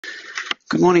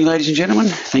Good morning, ladies and gentlemen.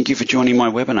 Thank you for joining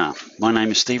my webinar. My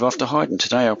name is Steve Ofterhyde, and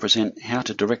today I'll present how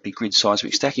to directly grid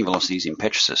seismic stacking velocities in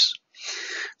Petrosys.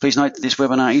 Please note that this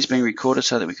webinar is being recorded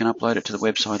so that we can upload it to the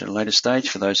website at a later stage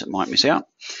for those that might miss out.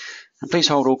 And please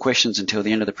hold all questions until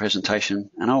the end of the presentation,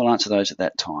 and I will answer those at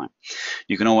that time.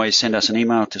 You can always send us an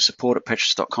email to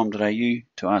support@petrosys.com.au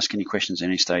to ask any questions at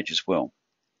any stage as well.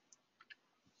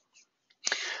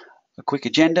 A quick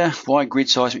agenda: why grid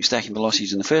seismic stacking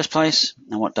velocities in the first place,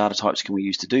 and what data types can we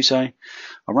use to do so.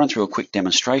 I'll run through a quick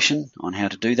demonstration on how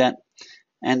to do that,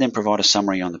 and then provide a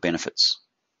summary on the benefits.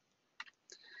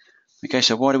 Okay,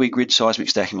 so why do we grid seismic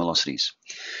stacking velocities?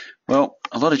 Well,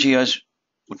 a lot of geos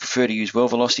would prefer to use well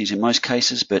velocities in most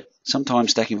cases, but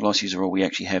sometimes stacking velocities are all we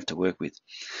actually have to work with.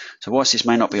 So whilst this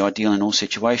may not be ideal in all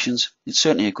situations, it's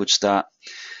certainly a good start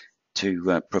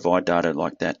to provide data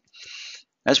like that.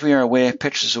 As we are aware,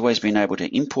 Petrosys has always been able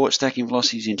to import stacking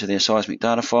velocities into their seismic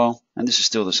data file, and this is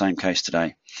still the same case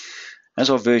today. As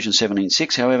of version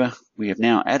 17.6, however, we have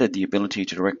now added the ability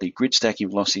to directly grid stacking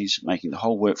velocities, making the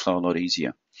whole workflow a lot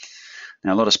easier.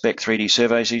 Now, a lot of spec 3D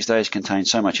surveys these days contain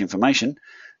so much information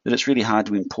that it's really hard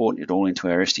to import it all into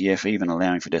our SDF, even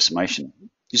allowing for decimation.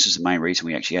 This is the main reason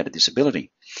we actually added this ability.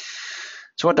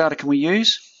 So what data can we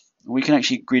use? We can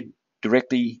actually grid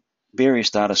directly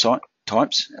various data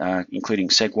types, including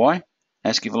seg-Y,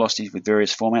 ASCII velocities with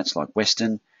various formats like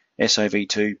Western,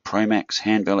 SOV2, Promax,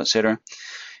 Handvel, etc.,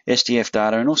 SDF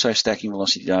data, and also stacking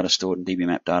velocity data stored in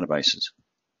dbmap databases.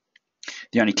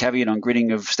 The only caveat on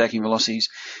gridding of stacking velocities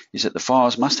is that the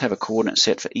files must have a coordinate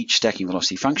set for each stacking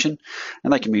velocity function,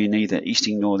 and they can be in either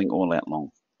easting, northing, or lat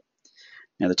long.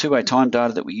 Now, the two-way time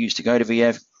data that we use to go to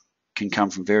VAV can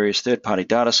come from various third-party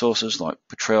data sources like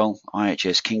Petrel,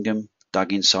 IHS Kingdom,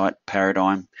 Doug Insight,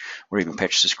 Paradigm, or even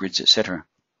Petrosys grids, etc.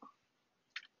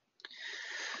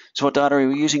 So what data are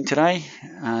we using today?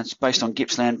 It's based on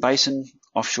Gippsland Basin,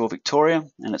 offshore Victoria,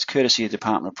 and it's courtesy of the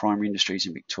Department of Primary Industries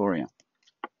in Victoria.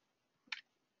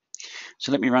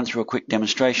 So let me run through a quick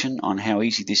demonstration on how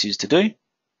easy this is to do.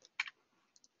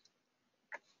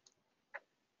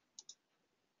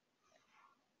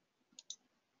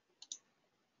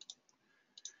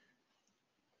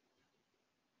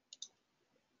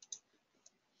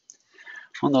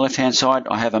 On the left-hand side,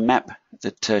 I have a map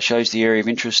that shows the area of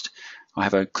interest. I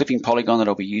have a clipping polygon that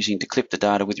I'll be using to clip the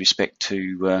data with respect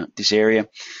to this area.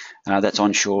 That's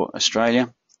onshore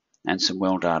Australia, and some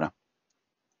well data.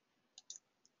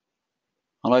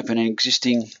 I'll open an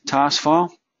existing task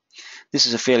file. This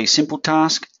is a fairly simple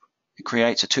task. It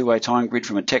creates a two-way time grid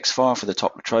from a text file for the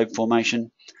top Latrobe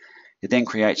formation. It then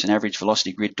creates an average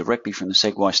velocity grid directly from the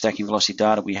seg-Y stacking velocity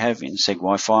data we have in the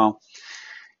seg-Y file.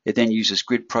 It then uses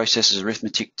grid processors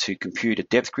arithmetic to compute a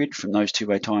depth grid from those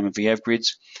two-way time and VAV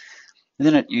grids. And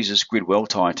then it uses grid well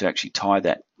tie to actually tie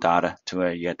that data to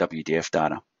a WDF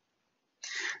data.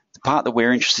 The part that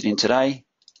we're interested in today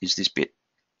is this bit,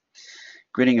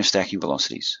 gridding of stacking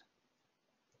velocities.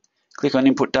 Click on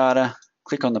input data,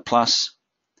 click on the plus.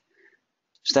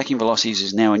 Stacking velocities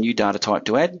is now a new data type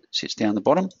to add, sits down the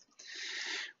bottom.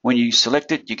 When you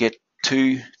select it, you get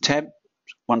two tabs,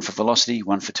 one for velocity,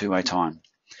 one for two-way time.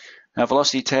 Our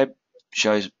velocity tab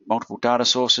shows multiple data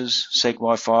sources,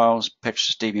 seg-Y files,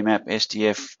 Petrosys dbmap,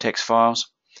 SDF, text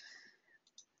files.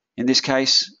 In this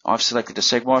case, I've selected a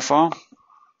seg-Y file.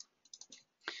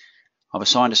 I've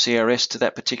assigned a CRS to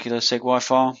that particular seg-Y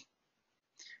file.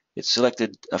 It's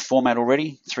selected a format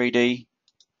already, 3D,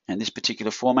 and this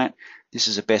particular format. This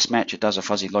is a best match. It does a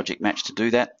fuzzy logic match to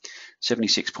do that,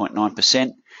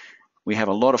 76.9%. We have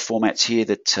a lot of formats here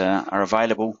that are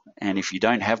available, and if you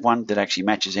don't have one that actually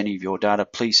matches any of your data,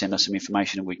 please send us some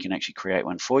information and we can actually create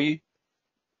one for you.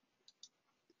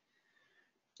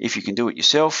 If you can do it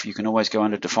yourself, you can always go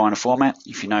under define a format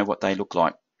if you know what they look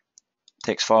like.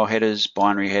 Text file headers,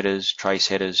 binary headers, trace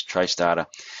data.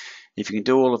 If you can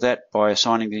do all of that by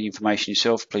assigning the information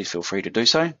yourself, please feel free to do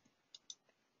so.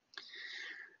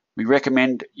 We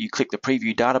recommend you click the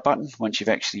preview data button once you've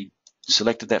actually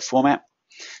selected that format.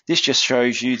 This just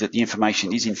shows you that the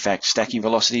information is in fact stacking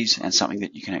velocities and something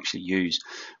that you can actually use.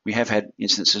 We have had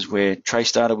instances where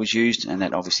trace data was used and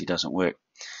that obviously doesn't work.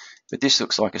 But this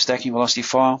looks like a stacking velocity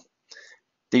file.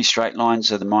 These straight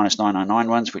lines are the -999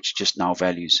 ones, which are just null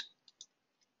values.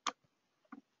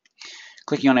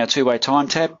 Clicking on our two-way time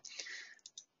tab,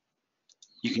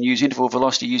 you can use interval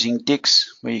velocity using DICS,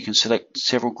 where you can select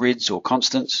several grids or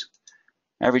constants,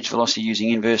 average velocity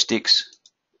using inverse DICS,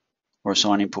 or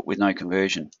assign input with no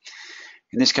conversion.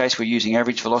 In this case, we're using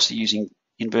average velocity using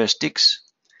inverse DICS.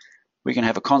 We can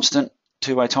have a constant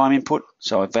two-way time input,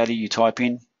 so a value you type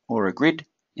in, or a grid.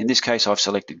 In this case, I've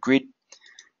selected grid,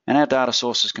 and our data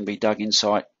sources can be Doug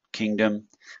Insight, Kingdom,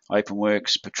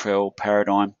 OpenWorks, Petrel,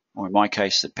 Paradigm, or in my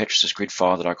case, the Petrosys grid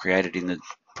file that I created in the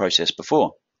process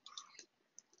before.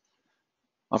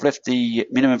 I've left the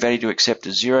minimum value to accept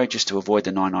as 0 just to avoid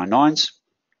the 999s.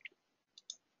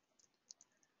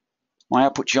 My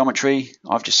output geometry,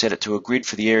 I've just set it to a grid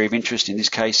for the area of interest. In this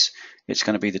case, it's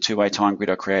going to be the two-way time grid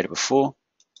I created before.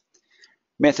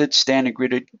 Method, standard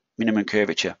gridded, minimum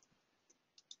curvature.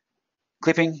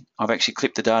 Clipping, I've actually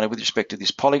clipped the data with respect to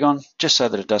this polygon, just so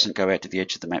that it doesn't go out to the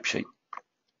edge of the map sheet.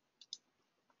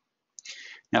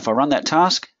 Now if I run that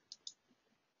task,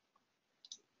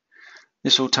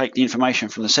 this will take the information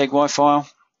from the segue file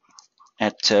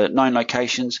at known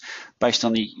locations based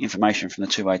on the information from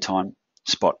the two-way time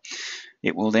spot.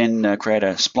 It will then create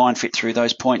a spline fit through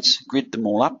those points, grid them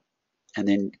all up, and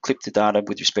then clip the data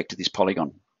with respect to this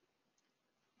polygon.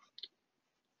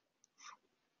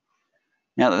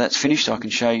 Now that that's finished, I can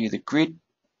show you the grid.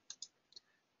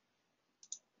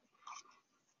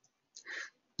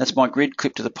 That's my grid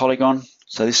clipped to the polygon.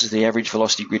 So this is the average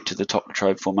velocity grid to the top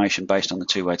Latrobe formation based on the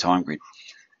two-way time grid.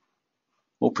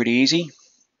 All pretty easy.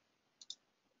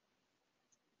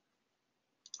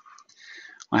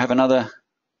 I have another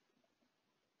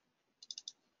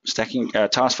stacking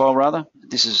task file rather.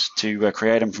 This is to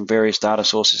create them from various data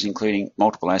sources, including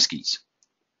multiple ASCIIs.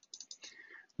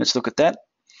 Let's look at that.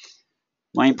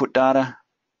 My input data,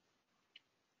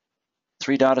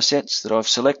 3 data sets that I've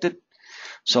selected.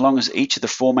 So long as each of the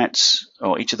formats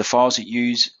or each of the files that you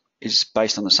use is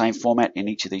based on the same format in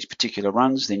each of these particular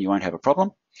runs, then you won't have a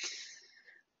problem.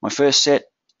 My first set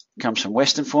comes from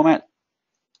Western format.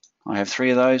 I have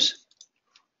 3 of those.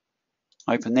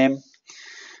 Open them,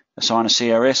 assign a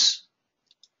CRS.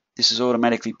 This is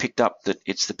automatically picked up that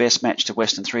it's the best match to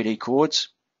Western 3D chords.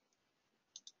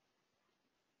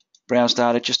 Browse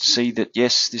data just to see that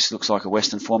yes, this looks like a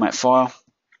Western format file.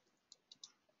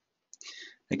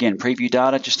 Again, preview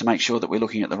data just to make sure that we're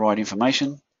looking at the right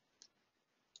information.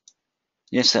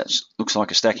 Yes, that looks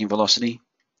like a stacking velocity.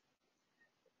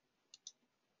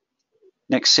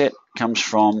 Next set comes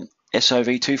from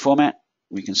SOV2 format.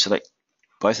 We can select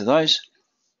both of those.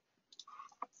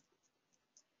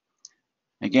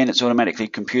 Again, it's automatically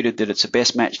computed that it's a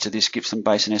best match to this Gippsland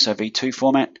Basin SOV2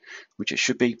 format, which it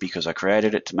should be because I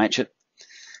created it to match it.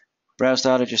 Browse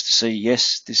data just to see,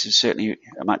 yes, this is certainly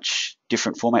a much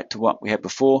different format to what we had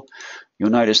before. You'll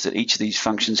notice that each of these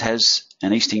functions has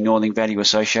an easting northing value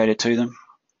associated to them,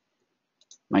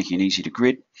 making it easy to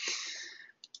grid.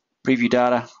 Preview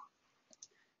data.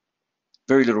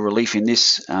 Very little relief in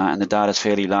this, and the data is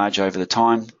fairly large over the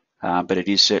time, but it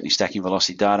is certainly stacking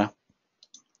velocity data.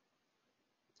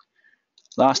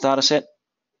 Last data set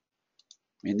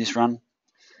in this run,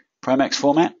 Promax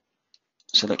format.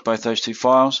 Select both those 2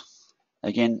 files.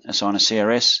 Again, assign a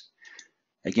CRS.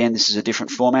 Again, this is a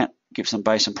different format, Gippsland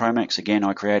Basin Promax. Again,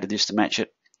 I created this to match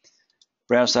it.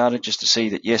 Browse data just to see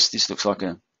that yes, this looks like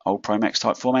an old Promax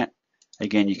type format.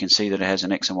 Again, you can see that it has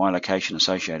an X and Y location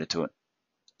associated to it.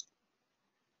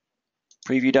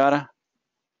 Preview data.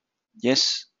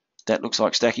 Yes, that looks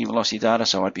like stacking velocity data,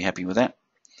 so I'd be happy with that.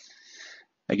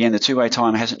 Again, the two-way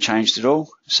time hasn't changed at all.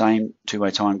 Same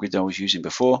two-way time grid that I was using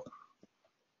before.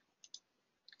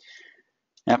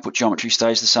 Output geometry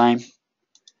stays the same.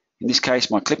 In this case,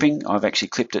 my clipping, I've actually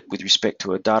clipped it with respect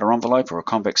to a data envelope or a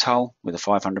convex hull with a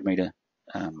 500 metre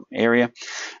area.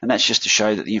 And that's just to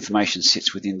show that the information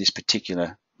sits within this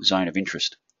particular zone of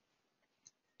interest.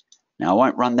 Now, I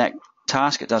won't run that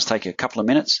task. It does take a couple of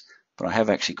minutes, but I have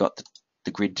actually got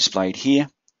the grid displayed here.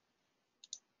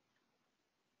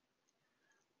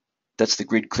 That's the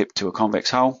grid clipped to a convex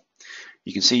hull.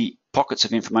 You can see pockets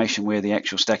of information where the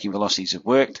actual stacking velocities have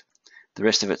worked. The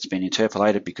rest of it's been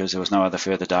interpolated because there was no other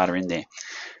further data in there.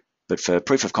 But for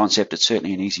proof of concept, it's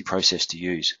certainly an easy process to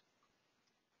use.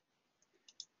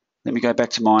 Let me go back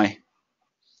to my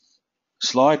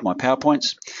slide, my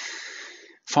PowerPoints.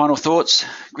 Final thoughts,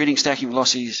 gridding stacking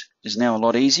velocities is now a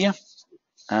lot easier.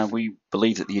 We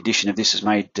believe that the addition of this has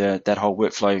made that whole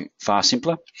workflow far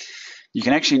simpler. You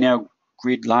can actually now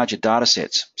grid larger data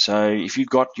sets. So if you've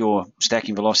got your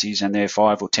stacking velocities and they're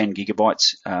 5 or 10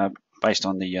 gigabytes based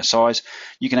on the size,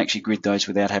 you can actually grid those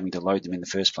without having to load them in the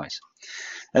first place.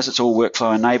 As it's all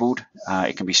workflow enabled,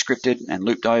 it can be scripted and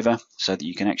looped over so that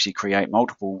you can actually create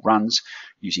multiple runs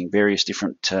using various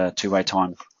different two-way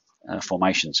time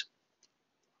formations.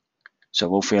 So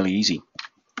all fairly easy.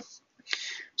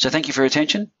 So thank you for your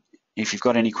attention. If you've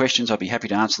got any questions, I'd be happy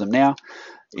to answer them now.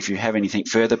 If you have anything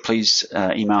further, please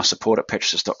email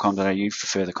support@petrosys.com.au for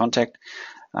further contact.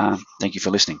 Thank you for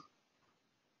listening.